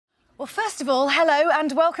Well, first of all, hello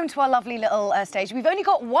and welcome to our lovely little stage. We've only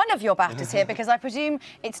got one of your BAFTAs here because I presume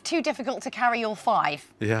it's too difficult to carry all five.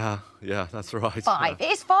 Yeah, that's right. Five. Yeah.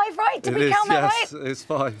 It is five, right? Did we count that right? Yes, it's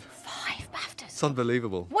five. Five BAFTAs. It's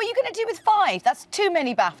unbelievable. What are you going to do with five? That's too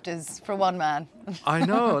many BAFTAs for one man. I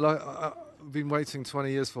know. I've been waiting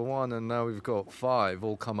 20 years for one, and now we've got five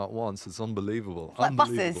all come at once. It's unbelievable. Like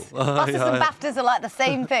buses. Buses and BAFTAs are like the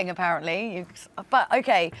same thing, apparently. But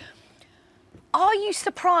okay. Are you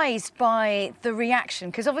surprised by the reaction?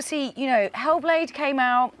 Because obviously, you know, Hellblade came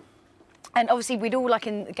out, and obviously we'd all, like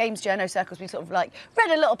in games journo circles, we sort of like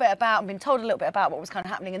read a little bit about and been told a little bit about what was kind of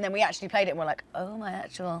happening, and then we actually played it and we're like, oh my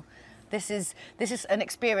actual, this is an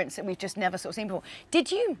experience that we've just never sort of seen before.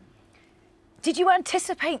 Did you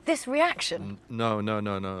anticipate this reaction?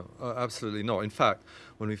 No, absolutely not. In fact,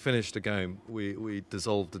 when we finished the game, we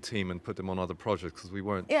dissolved the team and put them on other projects because we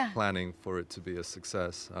weren't planning for it to be a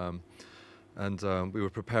success. And we were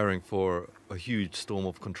preparing for a huge storm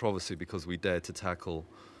of controversy because we dared to tackle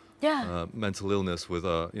mental illness with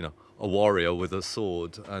a warrior with a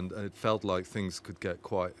sword, and it felt like things could get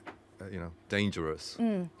quite dangerous.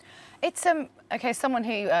 It's okay. Someone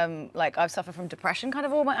who like I've suffered from depression kind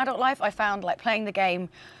of all my adult life. I found like playing the game,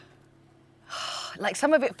 like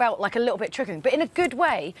some of it felt like a little bit triggering, but in a good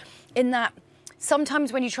way, in that.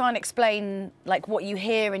 Sometimes when you try and explain like what you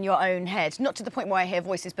hear in your own head, not to the point where I hear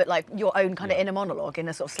voices, but like your own kind of inner monologue in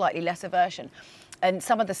a sort of slightly lesser version, and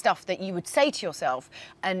some of the stuff that you would say to yourself,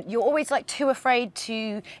 and you're always like too afraid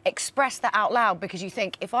to express that out loud because you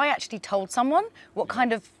think if I actually told someone what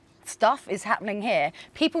kind of stuff is happening here,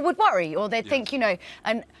 people would worry or they'd think,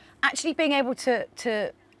 and actually being able to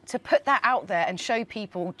put that out there and show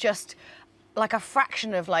people just like a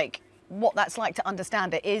fraction of like what that's like to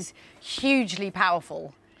understand it is hugely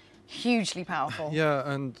powerful. Hugely powerful. Yeah,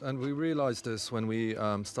 and we realized this when we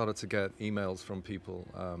started to get emails from people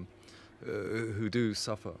who do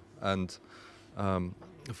suffer, and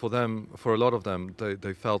for a lot of them,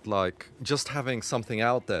 they felt like just having something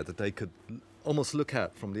out there that they could almost look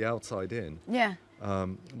at from the outside in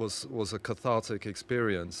was a cathartic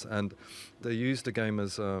experience, and they used the game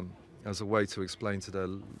as a way to explain to their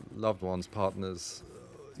loved ones, partners,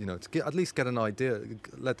 to at least get an idea,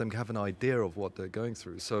 let them have an idea of what they're going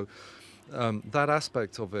through. So that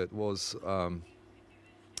aspect of it was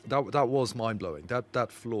that was mind-blowing.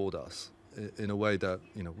 That floored us in a way that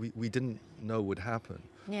we didn't know would happen.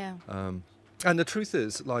 Yeah. And the truth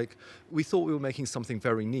is, like, we thought we were making something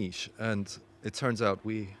very niche, and it turns out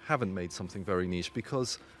we haven't made something very niche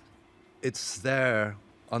because it's there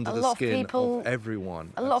under the skin of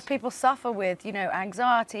everyone. A lot of people suffer with,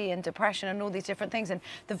 anxiety and depression and all these different things, and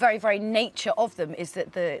the very, very nature of them is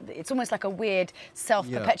that it's almost like a weird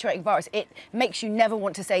self-perpetuating virus. It makes you never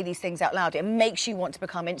want to say these things out loud. It makes you want to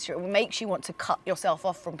become insecure. It makes you want to cut yourself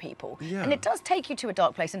off from people. Yeah. And it does take you to a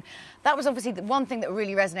dark place. And that was obviously the one thing that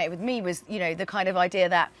really resonated with me was, the kind of idea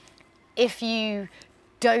that if you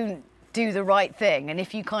don't do the right thing and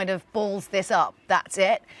if you kind of balls this up, that's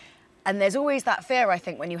it. And there's always that fear, I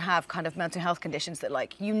think, when you have kind of mental health conditions that,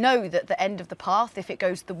 like, that the end of the path, if it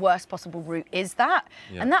goes the worst possible route, is that.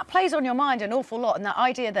 Yeah. And that plays on your mind an awful lot. And that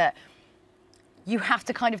idea that you have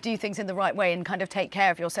to kind of do things in the right way and kind of take care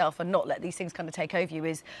of yourself and not let these things kind of take over you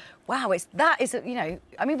is, wow,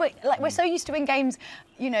 I mean, we're so used to in games,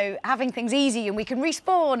 having things easy and we can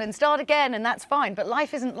respawn and start again and that's fine, but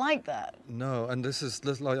life isn't like that. No, and this is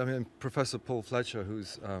like, Professor Paul Fletcher,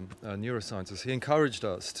 who's a neuroscientist, he encouraged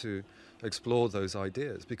us to explore those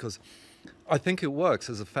ideas because I think it works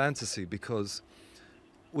as a fantasy, because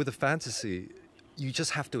with a fantasy, you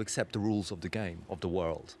just have to accept the rules of the game, of the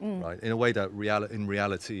world, right? In a way that in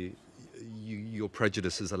reality, your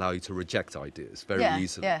prejudices allow you to reject ideas very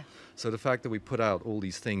easily. Yeah. So the fact that we put out all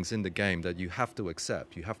these things in the game that you have to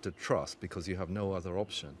accept, you have to trust because you have no other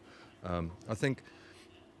option, I think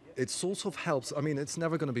it sort of helps. I mean, it's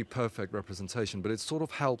never going to be perfect representation, but it sort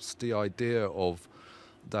of helps the idea of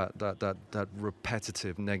that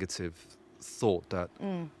repetitive negative thought that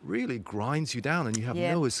really grinds you down and you have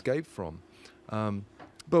no escape from.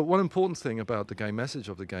 But one important thing about the game message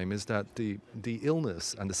of the game is that the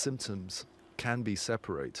illness and the symptoms can be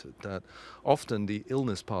separated, that often the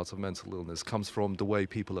illness part of mental illness comes from the way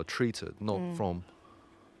people are treated, not from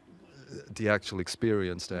the actual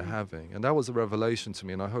experience they're having. And that was a revelation to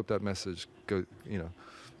me, and I hope that message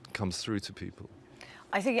comes through to people.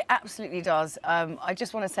 I think it absolutely does. I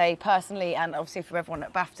just want to say personally, and obviously for everyone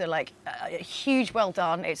at BAFTA, like a huge well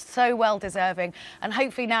done. It's so well deserving, and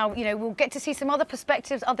hopefully now, you know, we'll get to see some other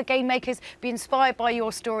perspectives, other game makers be inspired by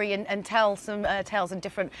your story and tell some tales and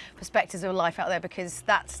different perspectives of life out there, because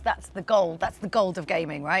that's the gold. That's the gold of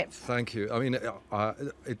gaming, right? Thank you. I mean,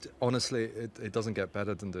 honestly, it doesn't get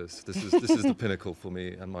better than this. This is the pinnacle for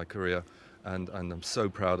me and my career. And I'm so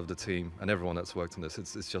proud of the team and everyone that's worked on this.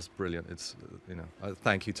 It's just brilliant. It's, you know,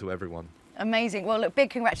 thank you to everyone. Amazing. Well, look, big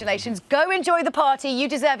congratulations. Go enjoy the party. You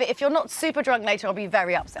deserve it. If you're not super drunk later, I'll be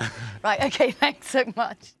very upset. Right, okay, thanks so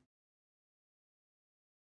much.